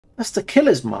That's the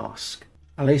killer's mask.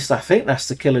 At least I think that's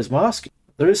the killer's mask.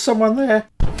 There is someone there.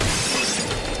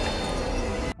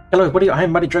 Hello everybody, I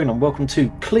am Muddy Dragon and welcome to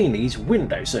Cleany's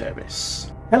window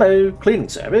service. Hello, cleaning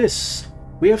service.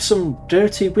 We have some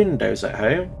dirty windows at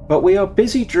home, but we are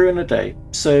busy during the day,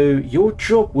 so your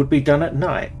job would be done at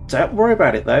night. Don't worry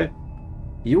about it though.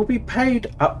 You will be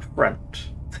paid up front.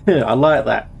 I like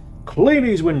that.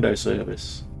 Cleany's window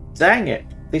service. Dang it,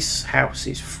 this house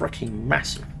is freaking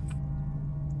massive.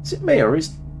 Is it me or is...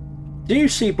 Do you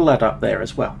see blood up there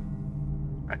as well?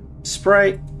 Right.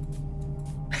 Spray.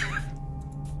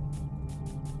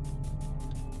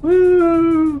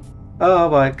 Woo! Oh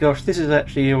my gosh, this is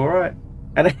actually alright.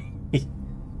 And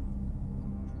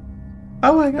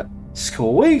oh my god,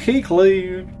 squeaky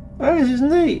clean. Oh, this is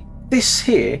neat. This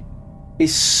here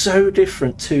is so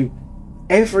different to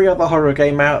every other horror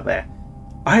game out there.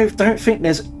 I don't think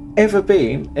there's ever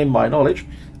been, in my knowledge,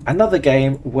 another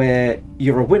game where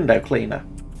you're a window cleaner.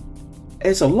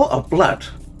 There's a lot of blood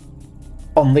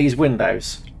on these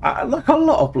windows. Like a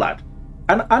lot of blood.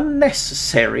 An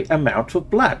unnecessary amount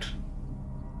of blood.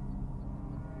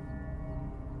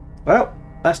 Well,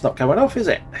 that's not coming off, is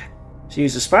it? Let's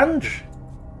use a sponge.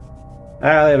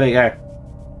 Ah, there we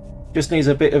go. Just needs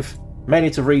a bit of... May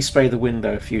need to respray the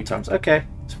window a few times. Okay,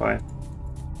 it's fine.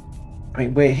 I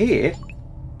mean, we're here.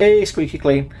 Hey, squeaky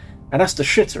clean. And that's the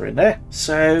shitter in there.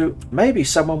 So, maybe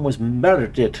someone was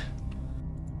murdered.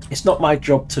 It's not my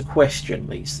job to question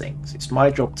these things. It's my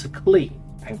job to clean.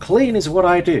 And clean is what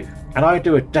I do. And I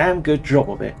do a damn good job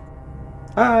of it.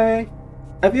 Hi.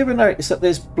 Have you ever noticed that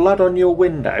there's blood on your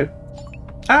window?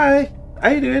 Hi.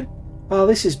 How you doing? Oh,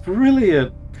 this is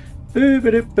brilliant.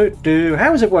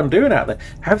 How is everyone doing out there?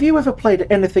 Have you ever played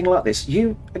anything like this?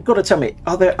 You've got to tell me,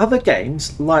 are there other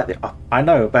games like this? Oh, I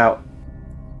know about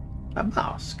a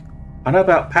mask. I know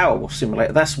about Powerwolf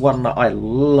Simulator. That's one that I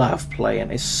love playing.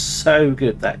 It's so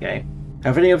good, that game.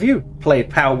 Have any of you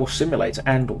played Powerwolf Simulator,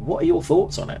 and what are your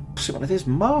thoughts on it? There's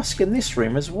mask in this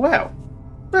room as well.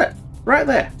 Look, right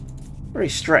there. Very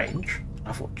strange.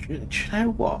 I thought, do you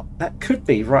know what? That could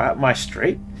be right up my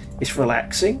street. It's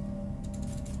relaxing.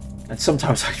 And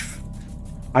sometimes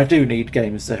I do need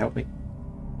games to help me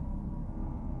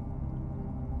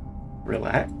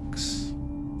relax.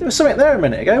 There was something there a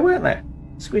minute ago, weren't there?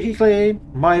 Squeaky clean.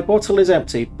 My bottle is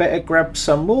empty. Better grab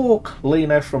some more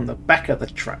cleaner from the back of the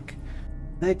truck.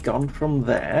 They're gone from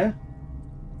there.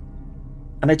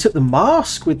 And they took the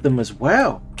mask with them as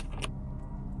well.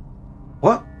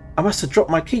 What? I must have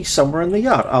dropped my key somewhere in the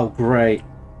yard. Oh, great.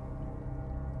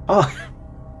 Oh,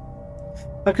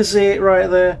 I can see it right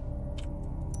there.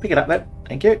 Pick it up then.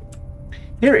 Thank you.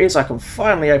 Here it is. I can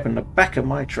finally open the back of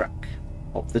my truck.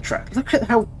 Of the truck. Look at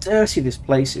how dirty this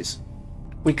place is.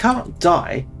 We can't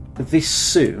die this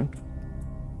soon.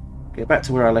 Get back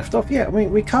to where I left off. Yeah, I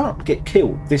mean, we can't get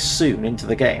killed this soon into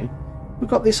the game. We've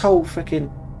got this whole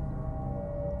freaking...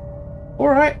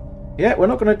 Alright. Yeah, we're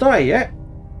not going to die yet.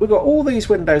 We've got all these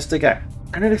windows to go.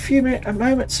 And then a few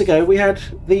moments ago, we had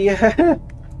the...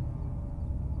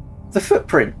 the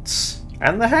footprints.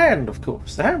 And the hand, of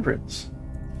course. The handprints.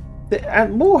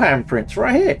 And more handprints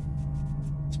right here.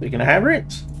 Speaking of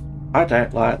handprints, I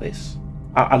don't like this.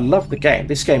 I love the game.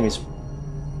 This game is...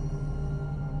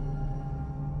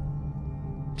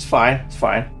 It's fine. It's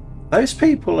fine. Those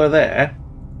people are there.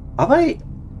 Are they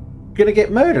going to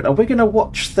get murdered? Are we going to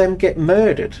watch them get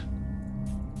murdered?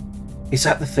 Is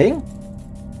that the thing?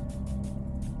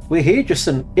 We're here just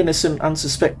an innocent,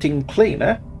 unsuspecting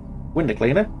cleaner. Window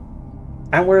cleaner.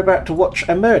 And we're about to watch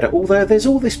a murder. Although there's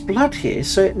all this blood here,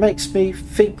 so it makes me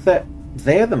think that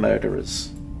they're the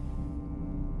murderers.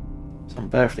 Some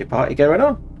birthday party going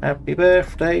on. Happy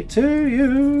birthday to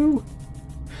you.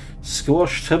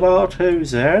 Squash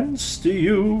tomatoes and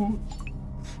stew.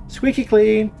 Squeaky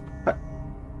clean.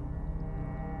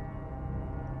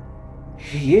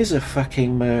 He is a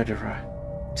fucking murderer.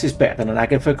 This is better than an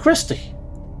Agatha Christie.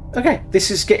 Okay,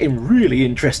 this is getting really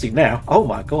interesting now. Oh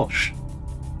my gosh.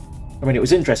 I mean, it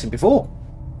was interesting before.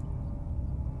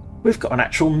 We've got an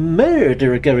actual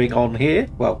murderer going on here.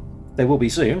 Well, there will be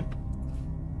soon.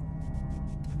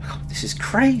 God, this is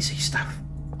crazy stuff.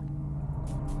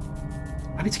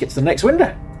 I need to get to the next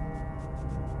window.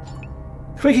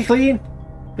 Squeaky clean.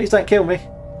 Please don't kill me.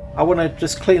 I want to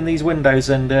just clean these windows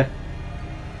and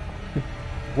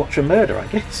watch a murder, I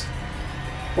guess.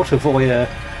 What a voyeur.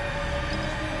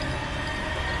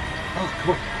 Oh,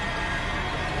 come on.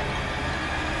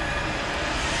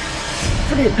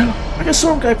 Brilliant. I just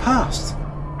saw him go past.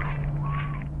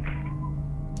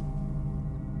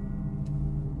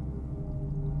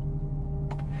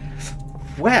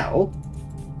 Well,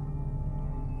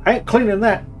 I ain't cleaning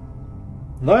that.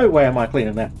 No way am I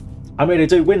cleaning that. I'm here to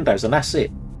do windows and that's it.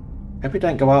 Hope you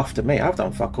don't go after me. I've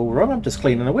done fuck all wrong. I'm just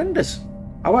cleaning the windows.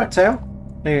 I won't tell.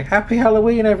 Happy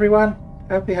Halloween, everyone.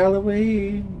 Happy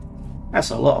Halloween.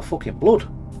 That's a lot of fucking blood.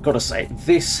 Gotta say,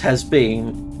 this has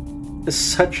been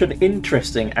such an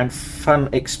interesting and fun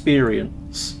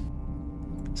experience.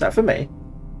 Is that for me?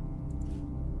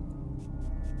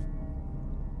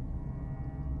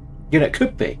 You know, it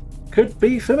could be. Could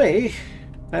be for me.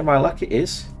 Know my luck it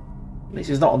is. At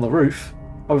least it's not on the roof.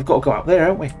 Oh, we've got to go up there,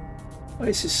 haven't we? Well,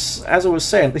 this is, as I was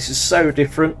saying, this is so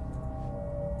different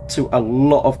to a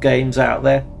lot of games out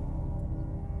there.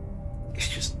 It's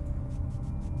just...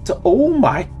 oh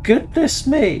my goodness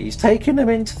me! He's taking them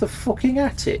into the fucking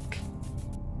attic.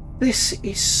 This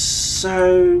is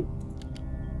so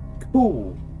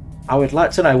cool. I would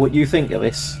like to know what you think of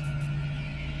this.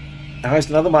 Now here's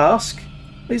another mask.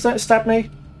 Please don't stab me.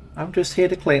 I'm just here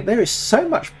to clean. There is so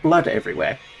much blood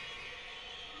everywhere.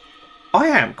 I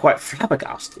am quite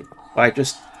flabbergasted by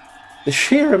just the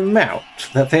sheer amount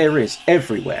that there is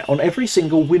everywhere, on every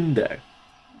single window.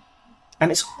 And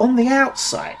it's on the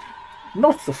outside,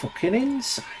 not the fucking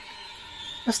inside.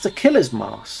 That's the killer's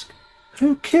mask.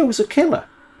 Who kills a killer?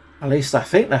 At least I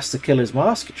think that's the killer's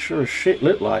mask. It sure as shit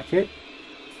looked like it.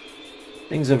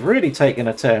 Things have really taken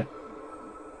a turn.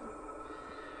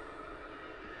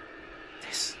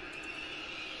 There's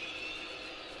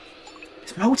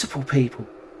multiple people.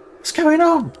 What's going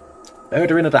on?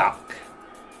 Murder in the dark.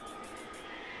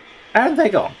 And they're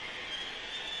gone.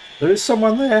 There is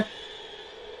someone there.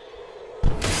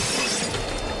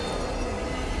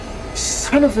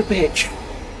 Son of a bitch.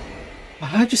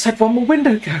 I just had one more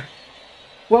window go.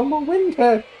 One more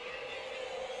window.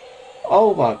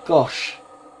 Oh my gosh.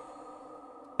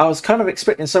 I was kind of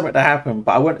expecting something to happen,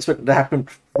 but I wasn't expecting it to happen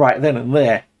right then and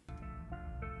there.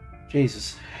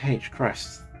 Jesus H.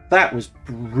 Christ. That was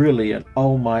brilliant.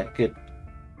 Oh my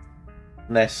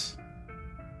goodness.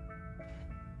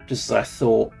 Just as I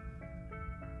thought.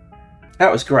 That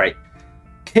was great.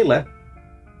 Killer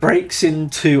breaks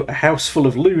into a house full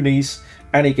of loonies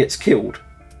and he gets killed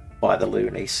by the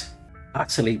loonies.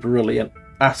 Utterly brilliant.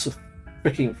 That's a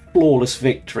freaking flawless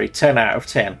victory. 10 out of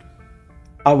 10.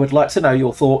 I would like to know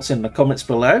your thoughts in the comments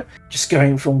below. Just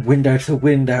going from window to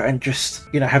window and just,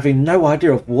 you know, having no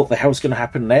idea of what the hell's going to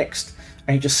happen next.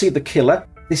 And you just see the killer.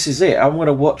 This is it. I'm going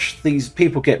to watch these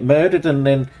people get murdered and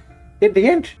then in the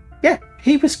end, yeah,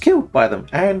 he was killed by them.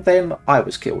 And then I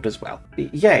was killed as well.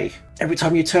 Yay. Every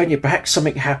time you turn your back,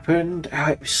 something happened.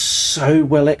 Oh, it was so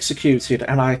well executed.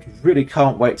 And I really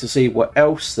can't wait to see what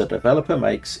else the developer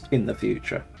makes in the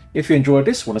future. If you enjoyed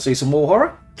this, want to see some more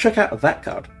horror, check out that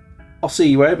card. I'll see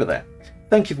you over there.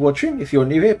 Thank you for watching. If you're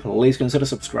new here, please consider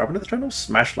subscribing to the channel,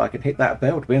 smash like and hit that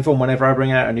bell to be informed whenever I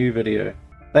bring out a new video.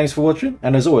 Thanks for watching,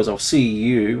 and as always, I'll see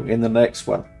you in the next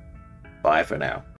one. Bye for now.